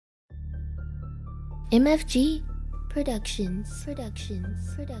MFG Productions.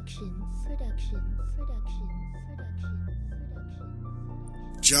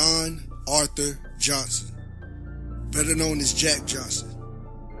 John Arthur Johnson, better known as Jack Johnson.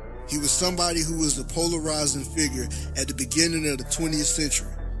 He was somebody who was a polarizing figure at the beginning of the 20th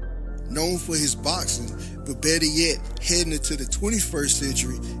century, known for his boxing, but better yet, heading into the 21st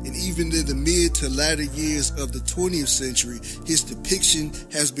century and even in the mid to latter years of the 20th century, his depiction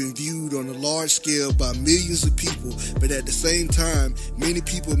has been viewed on a large scale by millions of people, but at the same time, many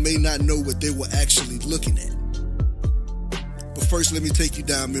people may not know what they were actually looking at. But first, let me take you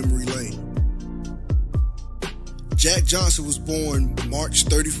down memory lane. Jack Johnson was born March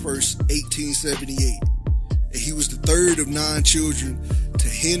 31st, 1878, and he was the third of 9 children to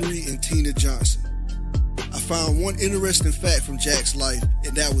Henry and Tina Johnson. I found one interesting fact from Jack's life,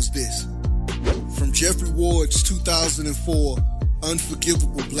 and that was this. From Jeffrey Ward's 2004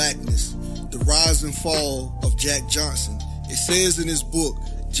 Unforgivable Blackness, The Rise and Fall of Jack Johnson, it says in his book,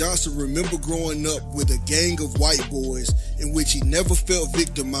 Johnson remembered growing up with a gang of white boys in which he never felt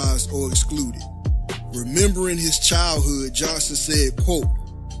victimized or excluded. Remembering his childhood, Johnson said, quote,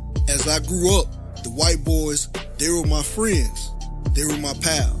 "As I grew up, the white boys, they were my friends. They were my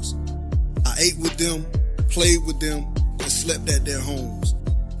pals. I ate with them, played with them, and slept at their homes.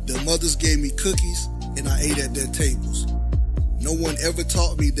 Their mothers gave me cookies, and I ate at their tables. No one ever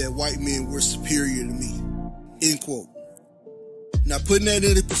taught me that white men were superior to me." End quote. Now, putting that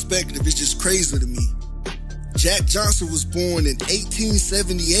into perspective is just crazy to me. Jack Johnson was born in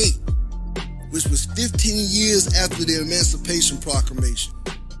 1878, which was 15 years after the Emancipation Proclamation.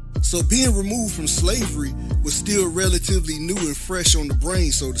 So being removed from slavery was still relatively new and fresh on the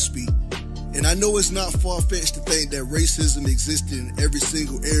brain, so to speak. And I know it's not far-fetched to think that racism existed in every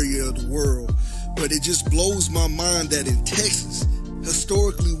single area of the world, but it just blows my mind that in Texas,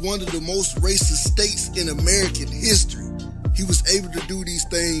 historically one of the most racist states in American history, he was able to do these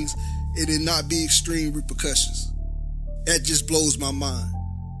things and it not be extreme repercussions. That just blows my mind.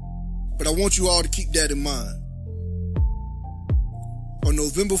 But I want you all to keep that in mind. On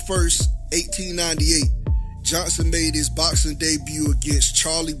November 1st, 1898, Johnson made his boxing debut against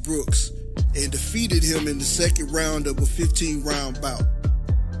Charlie Brooks and defeated him in the second round of a 15-round bout.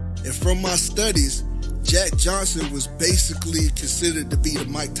 And from my studies, Jack Johnson was basically considered to be the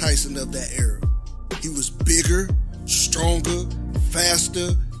Mike Tyson of that era. He was bigger, stronger,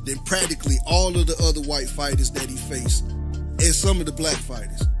 faster than practically all of the other white fighters that he faced, and some of the black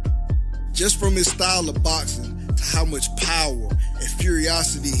fighters. Just from his style of boxing to how much power and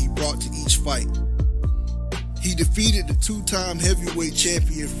furiosity he brought to each fight. He defeated the 2-time heavyweight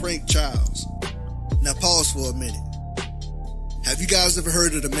champion Frank Childs. Now pause for a minute. Have you guys ever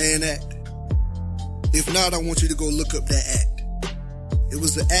heard of the Mann Act? If not, I want you to go look up that act. It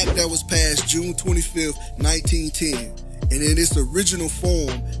was the act that was passed June 25th, 1910. And in its original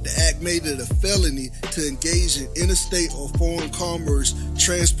form, the act made it a felony to engage in interstate or foreign commerce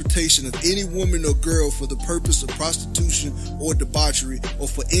transportation of any woman or girl for the purpose of prostitution or debauchery or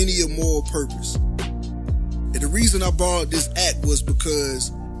for any immoral purpose. And the reason I brought up this act was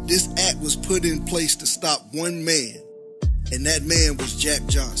because this act was put in place to stop one man, and that man was Jack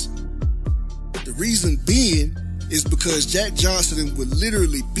Johnson. The reason being is because Jack Johnson would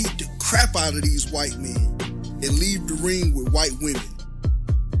literally beat the crap out of these white men and leave the ring with white women.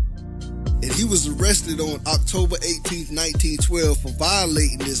 And he was arrested on October 18, 1912 for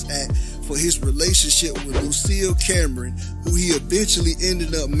violating this act for his relationship with Lucille Cameron, who he eventually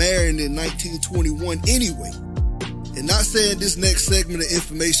ended up marrying in 1921 anyway. And not saying this next segment of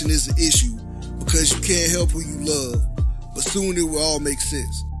information is an issue, because you can't help who you love, but soon it will all make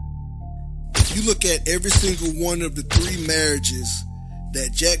sense. If you look at every single one of the 3 marriages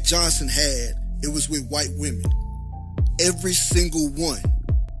that Jack Johnson had, it was with white women. Every single one.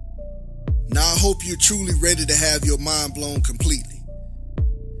 Now I hope you're truly ready to have your mind blown completely.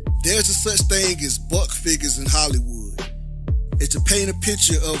 There's a such thing as buck figures in Hollywood. And to paint a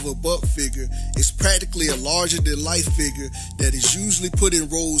picture of a buck figure, it's practically a larger than life figure that is usually put in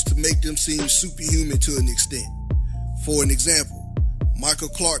roles to make them seem superhuman to an extent. For an example, Michael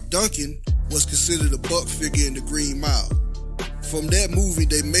Clark Duncan was considered a buck figure in The Green Mile. From that movie,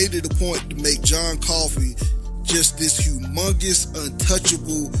 they made it a point to make John Coffey just this humongous,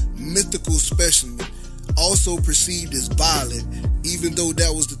 untouchable, mythical specimen, also perceived as violent, even though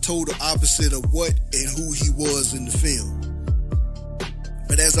that was the total opposite of what and who he was in the film.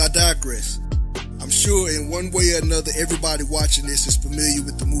 But as I digress, I'm sure in one way or another, everybody watching this is familiar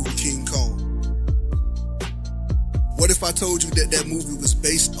with the movie King Kong. What if I told you that that movie was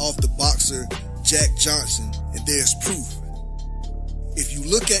based off the boxer Jack Johnson, and there's proof? If you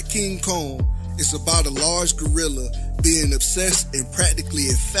look at King Kong, It's about a large gorilla being obsessed and practically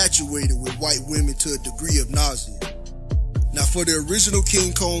infatuated with white women to a degree of nausea. Now, for the original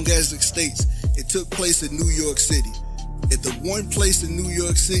King Kong, as it states, it took place in New York City. And the one place in New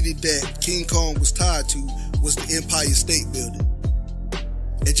York City that King Kong was tied to was the Empire State Building.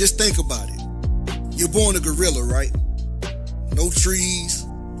 And just think about it. You're born a gorilla, right? No trees,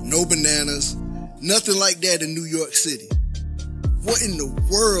 no bananas, nothing like that in New York City. What in the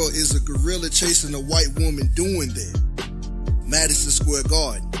world is a gorilla chasing a white woman doing there? Madison Square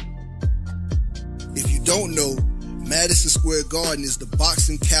Garden. If you don't know, Madison Square Garden is the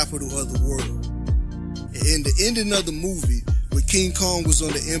boxing capital of the world. And in the ending of the movie, when King Kong was on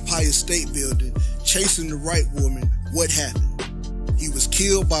the Empire State Building chasing the white woman, what happened? He was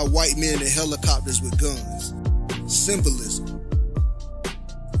killed by white men in helicopters with guns. Symbolism.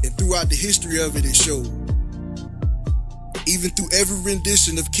 And throughout the history of it, it showed. Even through every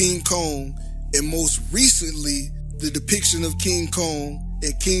rendition of King Kong, and most recently, the depiction of King Kong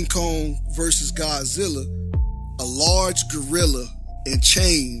and King Kong versus Godzilla, a large gorilla in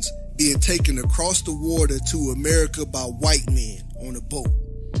chains being taken across the water to America by white men on a boat.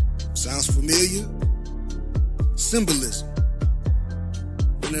 Sounds familiar? Symbolism.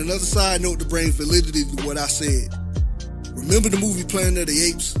 And another side note to bring validity to what I said. Remember the movie Planet of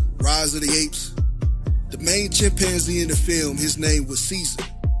the Apes, Rise of the Apes? The main chimpanzee in the film, his name was Caesar.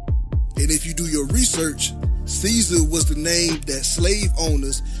 And if you do your research, Caesar was the name that slave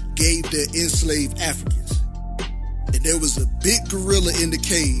owners gave their enslaved Africans. And there was a big gorilla in the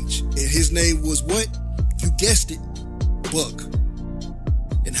cage, and his name was what? You guessed it, Buck.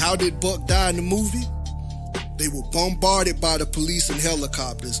 And how did Buck die in the movie? They were bombarded by the police and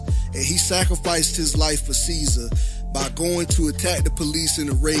helicopters, and he sacrificed his life for Caesar by going to attack the police in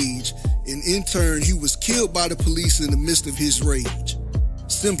a rage, and in turn, he was killed by the police in the midst of his rage.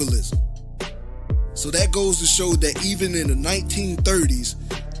 Symbolism. So that goes to show that even in the 1930s,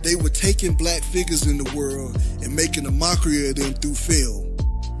 they were taking black figures in the world and making a mockery of them through film.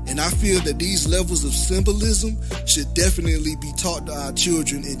 And I feel that these levels of symbolism should definitely be taught to our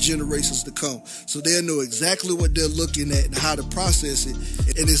children and generations to come, so they'll know exactly what they're looking at and how to process it.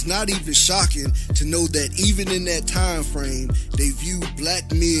 And it's not even shocking to know that even in that time frame, they viewed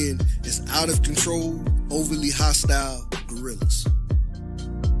black men as out of control, overly hostile gorillas.